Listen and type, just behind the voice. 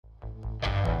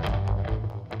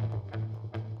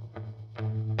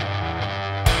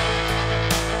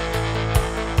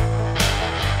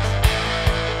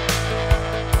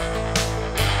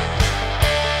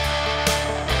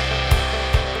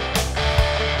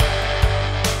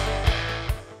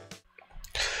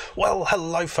Well,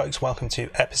 hello folks, welcome to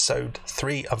episode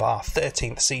 3 of our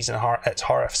 13th season at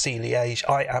RFC Liege.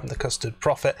 I am the Custard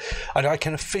Prophet, and I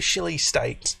can officially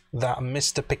state that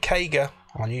Mr. Pikega,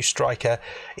 our new striker,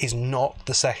 is not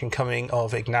the second coming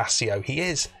of Ignacio. He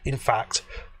is, in fact,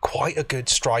 quite a good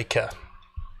striker.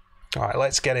 Alright,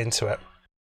 let's get into it.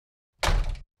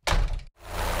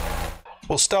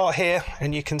 We'll start here,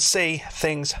 and you can see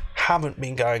things haven't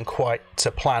been going quite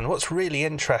to plan. What's really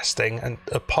interesting, and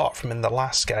apart from in the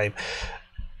last game,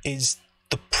 is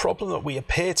the problem that we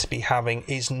appear to be having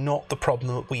is not the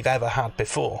problem that we've ever had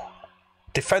before.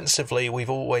 Defensively, we've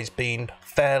always been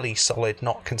fairly solid,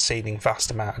 not conceding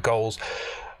vast amount of goals.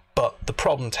 But the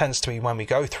problem tends to be when we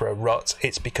go through a rut,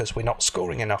 it's because we're not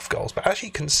scoring enough goals. But as you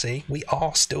can see, we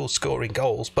are still scoring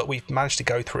goals, but we've managed to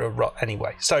go through a rut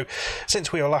anyway. So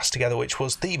since we were last together, which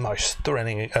was the most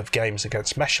thrilling of games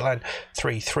against Mechelen,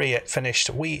 3-3 it finished,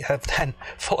 we have then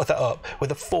followed that up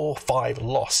with a 4-5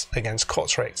 loss against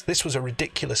Kortrijk. This was a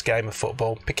ridiculous game of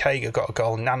football. Pikega got a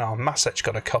goal, Nana and Masic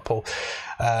got a couple.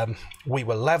 We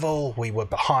were level, we were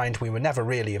behind, we were never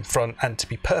really in front, and to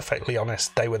be perfectly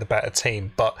honest, they were the better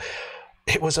team. But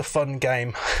it was a fun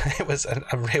game. It was a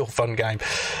real fun game.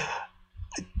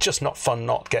 Just not fun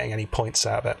not getting any points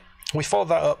out of it. We followed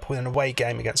that up with an away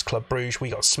game against Club Brugge. We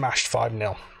got smashed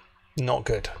 5-0. Not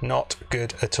good. Not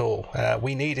good at all.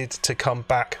 We needed to come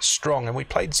back strong, and we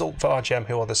played Zult Vargem,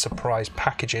 who are the surprise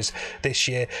packages this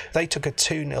year. They took a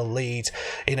 2-0 lead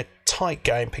in a tight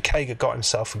game. Pikega got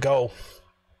himself a goal,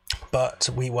 but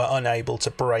we were unable to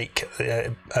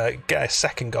get a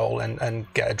second goal and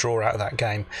get a draw out of that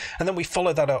game. And then we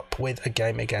followed that up with a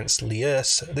game against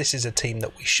Liege. This is a team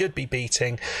that we should be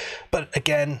beating, but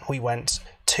again we went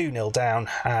 2-0 down,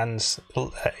 and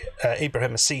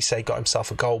Ibrahim Cisse got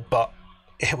himself a goal, but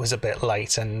it was a bit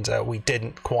late, and we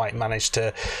didn't quite manage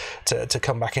to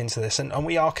come back into this, and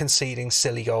we are conceding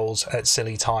silly goals at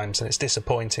silly times, and it's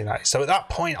disappointing. So at that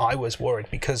point I was worried,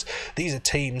 because these are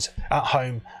teams at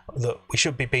home that we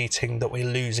should be beating that we're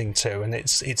losing to, and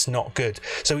it's not good.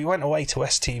 So we went away to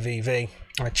STVV.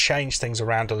 I changed things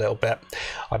around a little bit.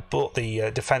 I brought the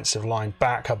defensive line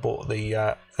back. I brought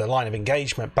the line of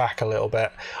engagement back a little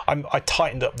bit. I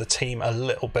tightened up the team a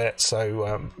little bit,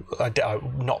 so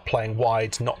I'm not playing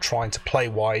wide, not trying to play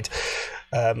wide.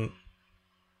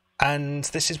 And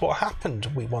this is what happened.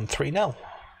 We won 3-0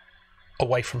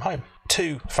 away from home.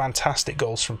 2 fantastic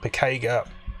goals from Pikega,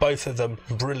 both of them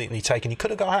brilliantly taken. He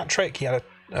could have got a hat-trick. He had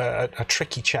a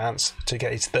tricky chance to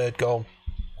get his third goal.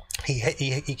 He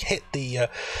hit the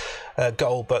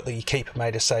goal, but the keeper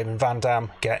made a save, and Van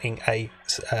Dam getting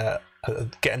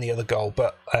the other goal.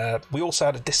 But we also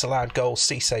had a disallowed goal.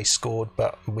 Cisse scored,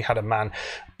 but we had a man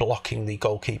blocking the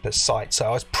goalkeeper's sight. So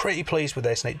I was pretty pleased with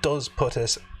this, and it does put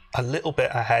us a little bit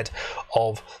ahead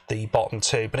of the bottom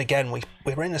 2. But again,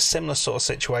 we're in a similar sort of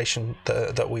situation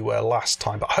that we were last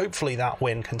time. But hopefully that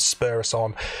win can spur us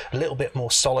on a little bit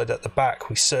more solid at the back.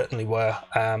 We certainly were.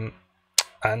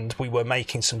 And we were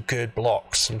making some good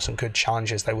blocks and some good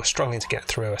challenges. They were struggling to get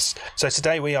through us. So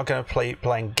today we are going to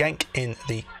playing Genk in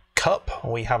the Cup.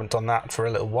 We haven't done that for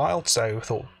a little while, so I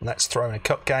thought let's throw in a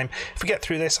cup game. If we get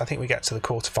through this, I think we get to the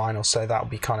quarterfinals, so that'll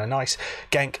be kind of nice.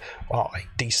 Genk are a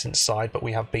decent side, but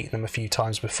we have beaten them a few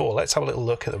times before. Let's have a little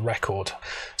look at the record.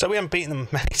 So we haven't beaten them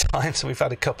many times. We've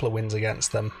had a couple of wins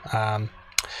against them.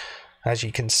 As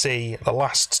you can see, the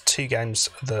last 2 games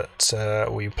that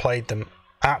we played them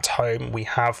at home, we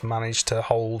have managed to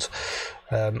hold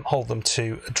them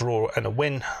to a draw and a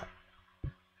win.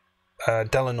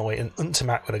 Delanoy and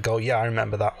Untermatt with a goal. Yeah, I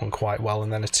remember that one quite well.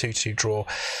 And then a 2-2 draw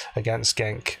against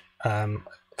Genk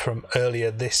from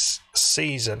earlier this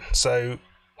season. So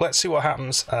let's see what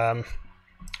happens. I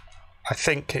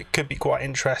think it could be quite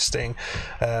interesting.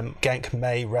 Genk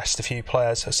may rest a few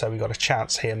players, so we've got a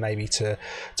chance here maybe to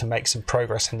make some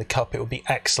progress in the Cup. It would be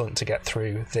excellent to get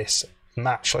through this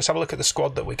match. Let's have a look at the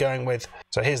squad that we're going with.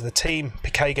 So here's the team.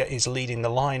 Pikega is leading the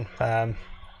line, and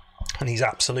he's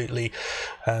absolutely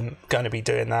going to be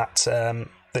doing that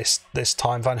this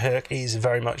time. Van Herk is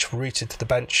very much rooted to the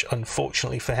bench,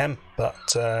 unfortunately for him.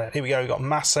 But here we go. We've got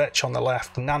Masic on the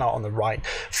left, Nana on the right.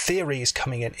 Theory is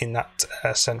coming in that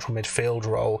central midfield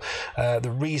role. The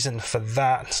reason for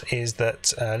that is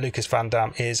that Lucas Van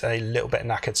Dam is a little bit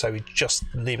knackered, so we're just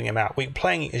leaving him out. We're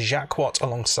playing Jacquot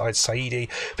alongside Saidi.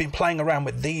 Been playing around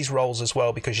with these roles as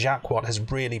well, because Jacquot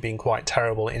has really been quite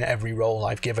terrible in every role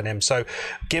I've given him. So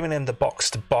giving him the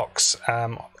box to box,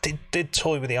 did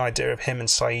toy with the idea of him and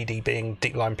Saidi being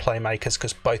deep line playmakers,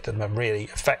 because both of them are really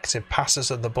effective passers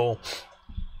of the ball.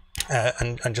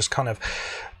 And just kind of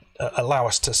allow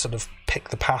us to sort of pick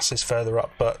the passes further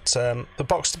up, but the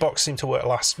box-to-box seemed to work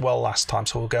last time,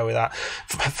 so we'll go with that.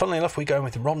 Funnily enough, we're going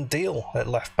with Ron Deal at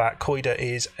left back. Koida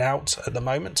is out at the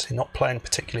moment, he's not playing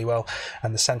particularly well,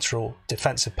 and the central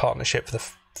defensive partnership for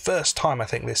the first time I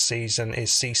think this season is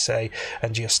Cisse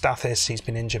and Geostathis. He's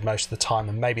been injured most of the time,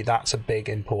 and maybe that's a big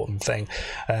important thing.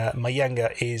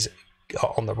 Mayenga is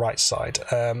on the right side.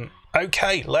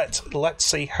 Okay, let's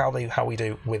see how we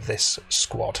do with this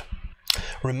squad.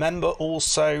 Remember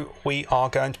also, we are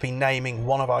going to be naming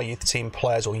one of our youth team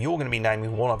players, or you're going to be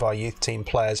naming one of our youth team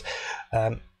players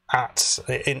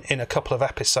in a couple of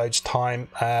episodes time.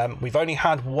 We've only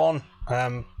had one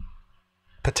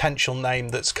potential name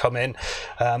that's come in,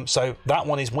 so that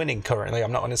one is winning currently.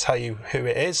 I'm not going to tell you who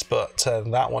it is, but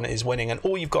that one is winning, and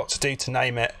all you've got to do to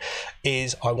name it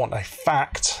is I want a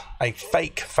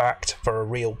fake fact for a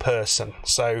real person.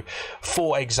 So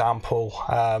for example,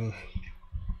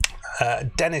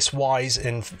 Dennis Wise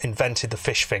invented the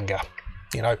fish finger.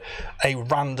 You know, a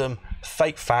random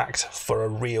fake fact for a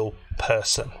real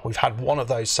person. We've had one of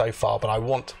those so far, but I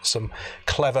want some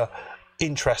clever,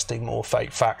 interesting, more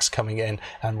fake facts coming in,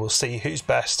 and we'll see who's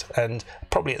best, and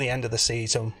probably at the end of the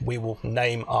season we will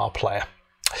name our player.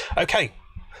 Okay,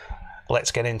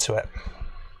 let's get into it.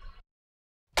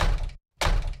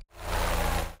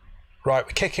 Right,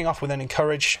 we're kicking off with an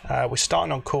encourage. We're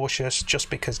starting on cautious just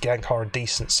because Genk are a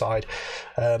decent side.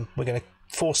 We're going to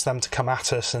force them to come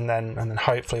at us, and then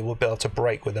hopefully we'll be able to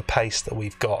break with the pace that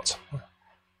we've got.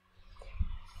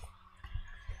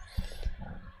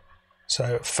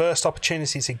 So first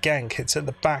opportunity to Genk. It's at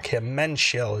the back here.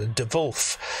 Menschel, De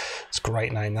Wolf. It's a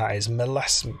great name that is.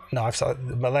 Malaysia,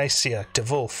 De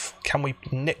Wolf. Can we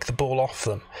nick the ball off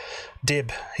them?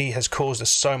 Dib, he has caused us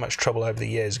so much trouble over the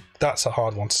years. That's a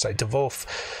hard one to say. De Wolf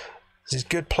is a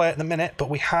good play at the minute, but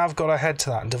we have got ahead to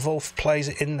that. De Wolf plays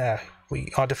it in there.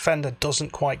 Our defender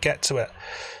doesn't quite get to it.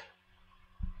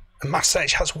 And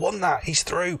Masic has won that. He's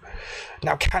through.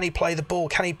 Now can he play the ball?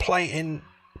 Can he play in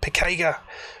Pikega?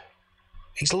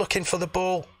 He's looking for the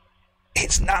ball.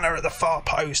 It's Nana at the far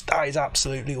post. That is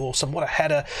absolutely awesome. What a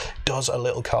header. Does a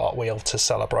little cartwheel to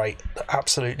celebrate.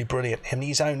 Absolutely brilliant. And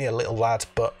he's only a little lad,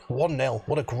 but 1-0.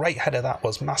 What a great header that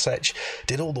was. Masic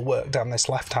did all the work down this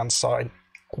left-hand side.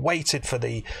 Waited for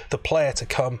the player to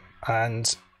come,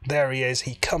 and there he is.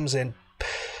 He comes in,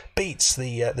 beats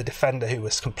the defender who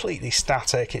was completely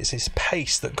static. It's his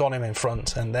pace that got him in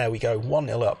front, and there we go.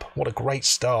 1-0 up. What a great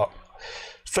start.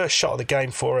 First shot of the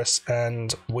game for us,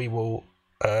 and we will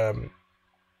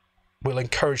we'll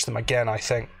encourage them again, I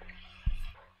think.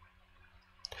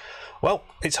 Well,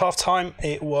 it's half time.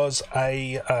 It was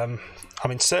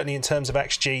certainly in terms of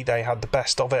XG, they had the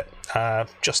best of it.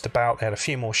 Just about. They had a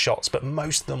few more shots, but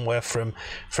most of them were from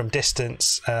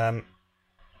distance. I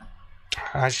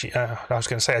was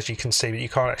going to say, as you can see, but you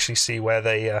can't actually see where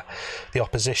the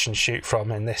opposition shoot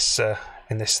from in this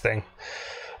thing.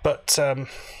 But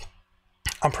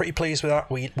I'm pretty pleased with that.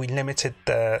 We limited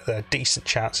their decent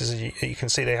chances. As you can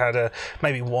see, they had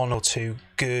maybe one or two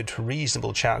good,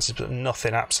 reasonable chances, but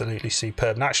nothing absolutely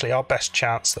superb. And actually, our best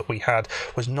chance that we had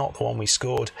was not the one we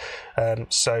scored.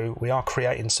 So we are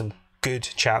creating some good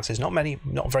chances. Not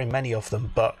very many of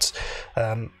them, but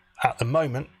at the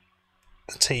moment,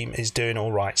 the team is doing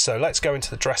all right. So let's go into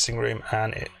the dressing room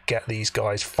and get these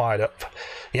guys fired up.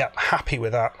 Yeah, happy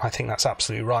with that. I think that's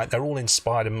absolutely right. They're all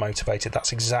inspired and motivated.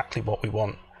 That's exactly what we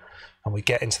want. And we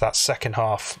get into that second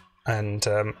half, and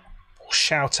we'll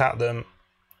shout at them.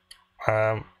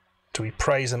 Do we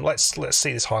praise them? Let's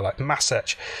see this highlight.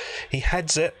 Masic, he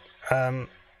heads it.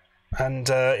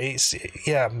 It's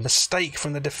mistake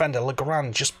from the defender.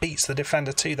 Legrand just beats the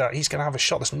defender to that. He's going to have a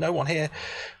shot. There's no one here.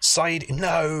 Said,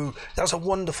 no, that was a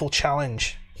wonderful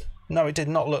challenge. No, it did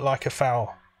not look like a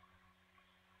foul.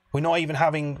 We're not even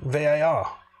having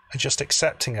VAR. We're just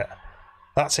accepting it.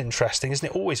 That's interesting, isn't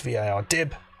it? Always VAR.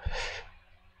 Dib.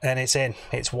 And it's in.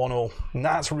 It's 1-1. And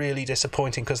that's really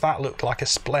disappointing, because that looked like a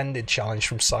splendid challenge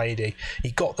from Saidi.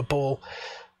 He got the ball.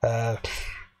 The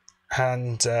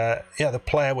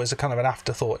player was a kind of an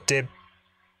afterthought. Dib.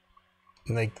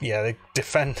 And the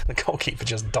goalkeeper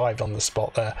just dived on the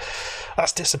spot there.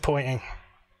 That's disappointing.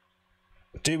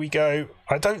 Do we go?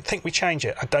 I don't think we change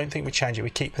it. We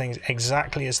keep things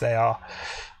exactly as they are,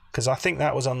 because I think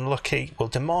that was unlucky. We'll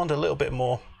demand a little bit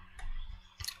more,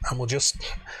 and we'll just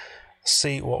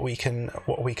see what we can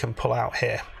pull out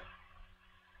here.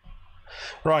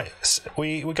 Right,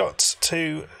 we got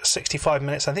to 65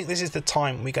 minutes. I think this is the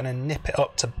time we're going to nip it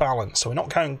up to balance. So we're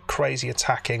not going crazy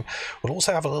attacking. We'll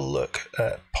also have a little look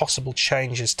at possible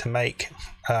changes to make.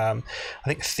 I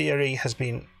think Thierry has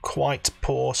been quite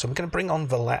poor, so we're going to bring on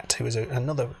Valette, who is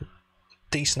another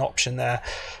decent option there.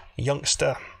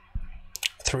 Youngster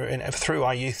through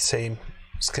our youth team.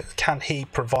 Can he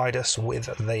provide us with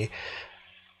the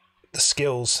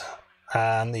skills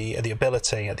and the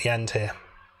ability at the end here?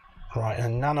 Right,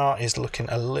 and Nana is looking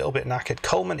a little bit knackered.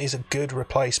 Coleman is a good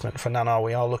replacement for Nana.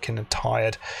 We are looking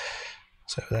tired.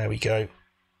 So there we go.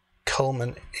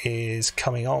 Coleman is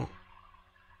coming on.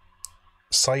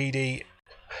 Saidi,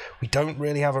 we don't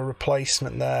really have a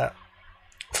replacement there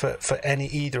for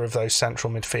either of those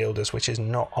central midfielders, which is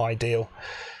not ideal.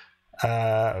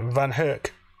 Van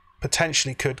Herk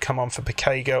potentially could come on for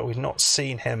Bekega. We've not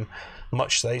seen him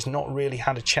much today. He's not really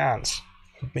had a chance.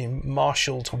 Been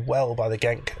marshalled well by the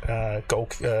Genk goal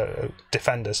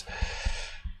defenders.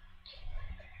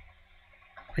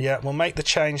 Yeah, we'll make the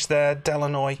change there.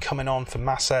 Delanoy coming on for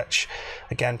Masec.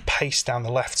 Again, pace down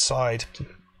the left side,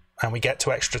 and we get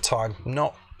to extra time.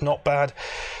 Not bad.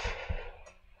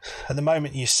 At the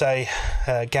moment, you say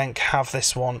Genk have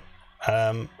this one.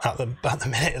 At the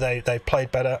minute, they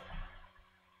played better.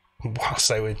 I'll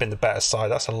say we've been the better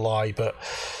side. That's a lie, but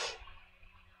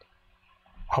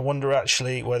I wonder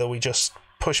actually whether we just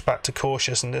push back to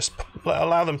cautious and just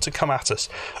allow them to come at us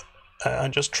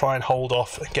and just try and hold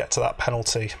off and get to that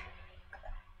penalty.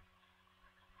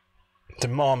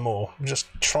 Demand more. Just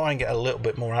try and get a little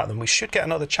bit more out of them. We should get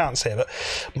another chance here, but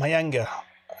Mayenga,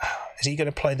 is he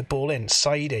going to play the ball in?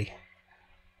 Saidi.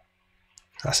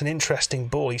 That's an interesting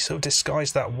ball. He sort of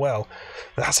disguised that well.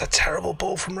 That's a terrible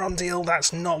ball from Rondeal.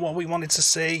 That's not what we wanted to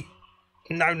see.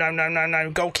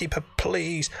 No. Goalkeeper,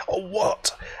 please. Oh,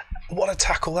 what a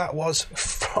tackle that was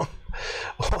from.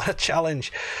 What a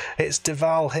challenge. It's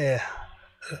Duval here.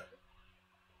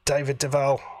 David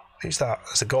Duval. Who's that?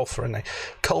 That's a golfer, isn't he?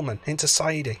 Coleman into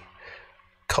Saidi.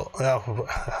 The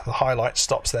highlight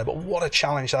stops there, but what a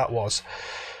challenge that was.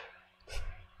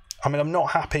 I mean, I'm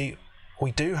not happy.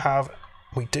 We do have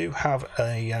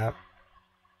a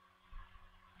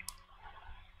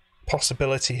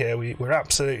possibility here. We're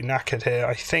absolutely knackered here.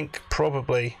 I think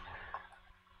probably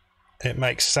it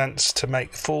makes sense to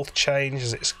make the fourth change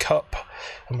as it's cup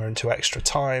and we're into extra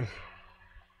time.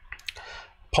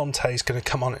 Ponte's going to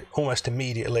come on almost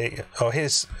immediately. Oh,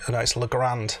 it's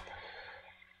Legrand.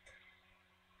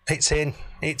 It's in.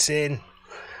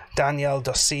 Daniel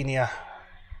Dosinia.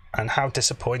 And how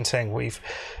disappointing.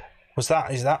 Is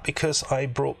that because I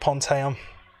brought Ponte on?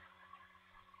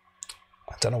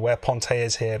 I don't know where Ponte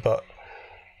is here, but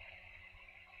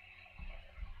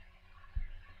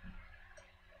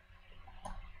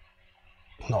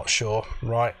not sure.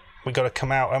 Right, we've got to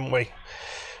come out, haven't we?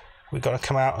 We've got to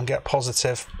come out and get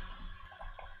positive.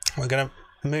 We're going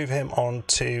to move him on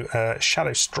to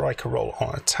shadow striker role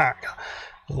on attack.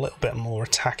 A little bit more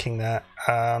attacking there.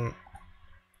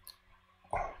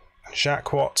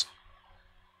 Jacques Watt.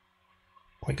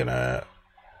 We're going to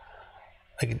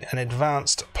an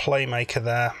advanced playmaker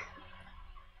there.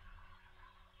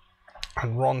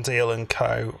 And Rondeal and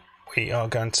co. we are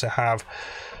going to have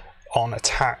on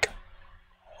attack,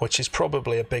 which is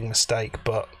probably a big mistake,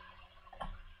 but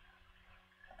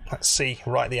let's see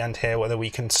right at the end here whether we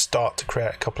can start to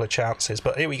create a couple of chances.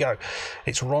 But here we go.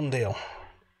 It's Rondeal.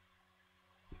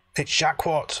 It's Jacques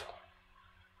Watt.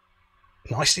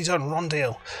 Nicely done,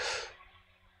 Rondeal.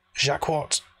 Jacques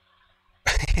Watt.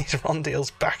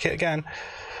 Rondeal's back again.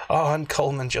 Oh, and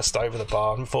Coleman just over the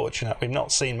bar. Unfortunate. We've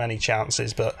not seen many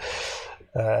chances, but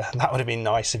that would have been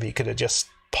nice if he could have just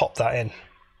popped that in.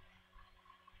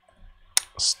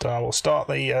 We'll start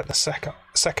the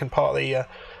second part of the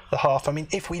half. I mean,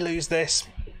 if we lose this,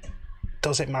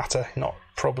 does it matter? Not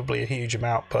probably a huge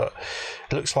amount, but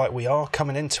it looks like we are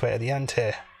coming into it at the end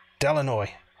here. Delanoy.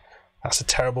 That's a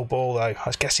terrible ball, though.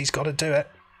 I guess he's got to do it.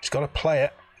 He's got to play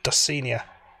it. Dosinia.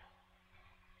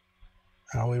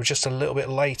 We were just a little bit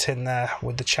late in there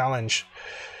with the challenge.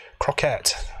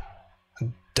 Croquette.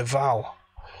 Duval.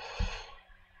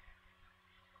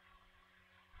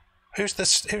 Who's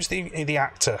the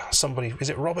actor? Somebody,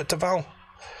 is it Robert Duval?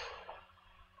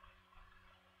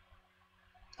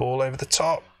 Ball over the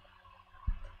top.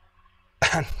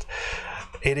 And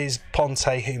it is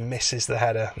Ponte who misses the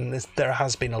header. And there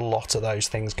has been a lot of those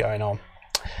things going on.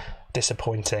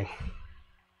 Disappointing.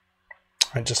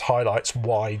 It just highlights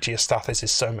why Geostathis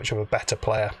is so much of a better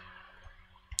player.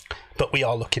 But we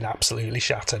are looking absolutely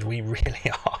shattered. We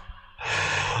really are.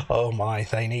 Oh my,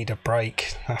 they need a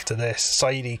break after this.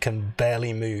 Saidi can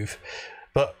barely move.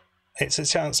 But it's a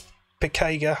chance.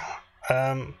 Bekega,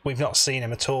 we've not seen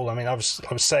him at all. I mean, I was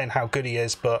saying how good he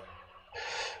is, but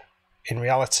in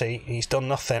reality, he's done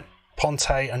nothing. Ponte,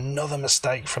 another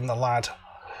mistake from the lad.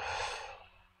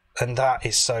 And that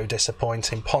is so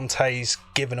disappointing. Ponte's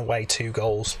given away 2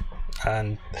 goals.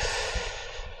 And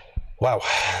Wow,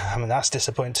 I mean, that's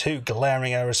disappointing. 2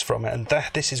 glaring errors from it, and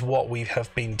this is what we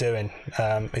have been doing.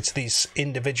 It's these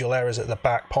individual errors at the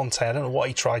back. Ponte, I don't know what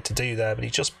he tried to do there, but he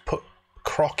just put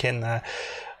Croc in there,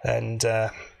 and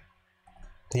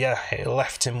yeah, it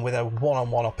left him with a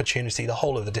one-on-one opportunity. The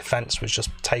whole of the defence was just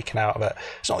taken out of it.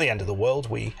 It's not the end of the world.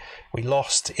 We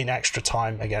lost in extra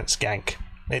time against Genk.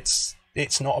 It's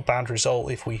not a bad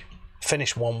result. If we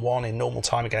finished 1-1 in normal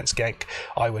time against Genk,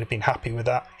 I would have been happy with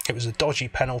that. It was a dodgy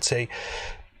penalty,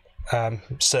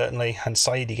 certainly, and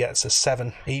Saidi gets a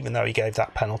 7, even though he gave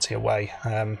that penalty away.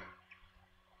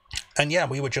 And yeah,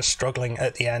 we were just struggling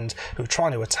at the end. We were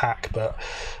trying to attack, but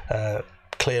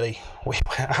clearly we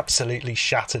were absolutely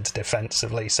shattered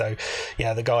defensively. So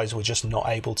yeah, the guys were just not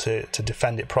able to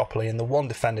defend it properly, and the one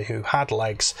defender who had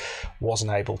legs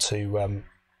wasn't able to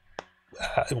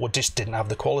or just didn't have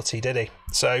the quality, did he?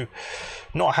 So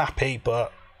not happy,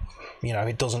 but you know,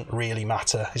 it doesn't really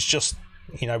matter. It's just,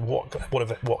 you know,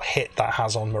 what hit that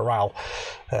has on morale,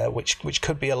 which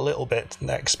could be a little bit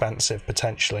expensive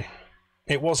potentially.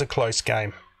 It was a close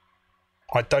game.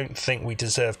 I don't think we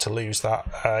deserved to lose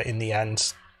that in the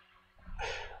end,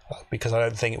 because I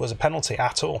don't think it was a penalty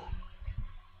at all.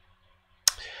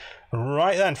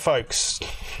 Right then, folks.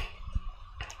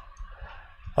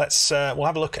 We'll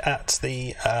have a look at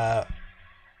the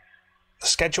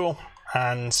schedule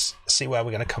and see where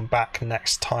we're going to come back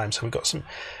next time. So we've got some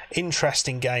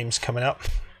interesting games coming up.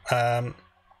 A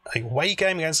away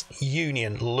game against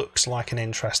Union looks like an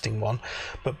interesting one,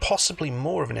 but possibly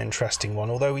more of an interesting one.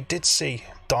 Although we did see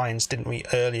Dines, didn't we,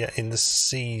 earlier in the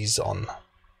season?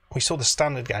 We saw the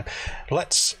standard game.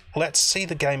 Let's see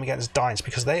the game against Dines,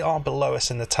 because they are below us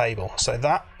in the table. So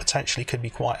that potentially could be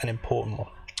quite an important one.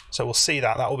 So we'll see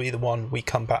that. That will be the one we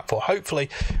come back for. Hopefully,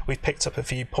 we've picked up a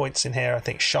few points in here. I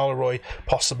think Charleroi,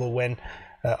 possible win.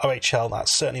 OHL,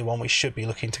 that's certainly one we should be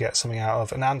looking to get something out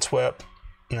of. And Antwerp,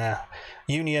 nah.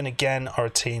 Union, again, are a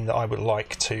team that I would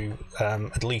like to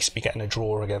at least be getting a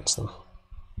draw against them.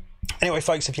 Anyway,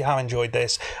 folks, if you have enjoyed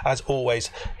this, as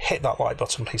always, hit that like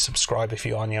button. Please subscribe if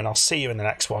you are new, and I'll see you in the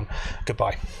next one.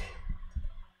 Goodbye.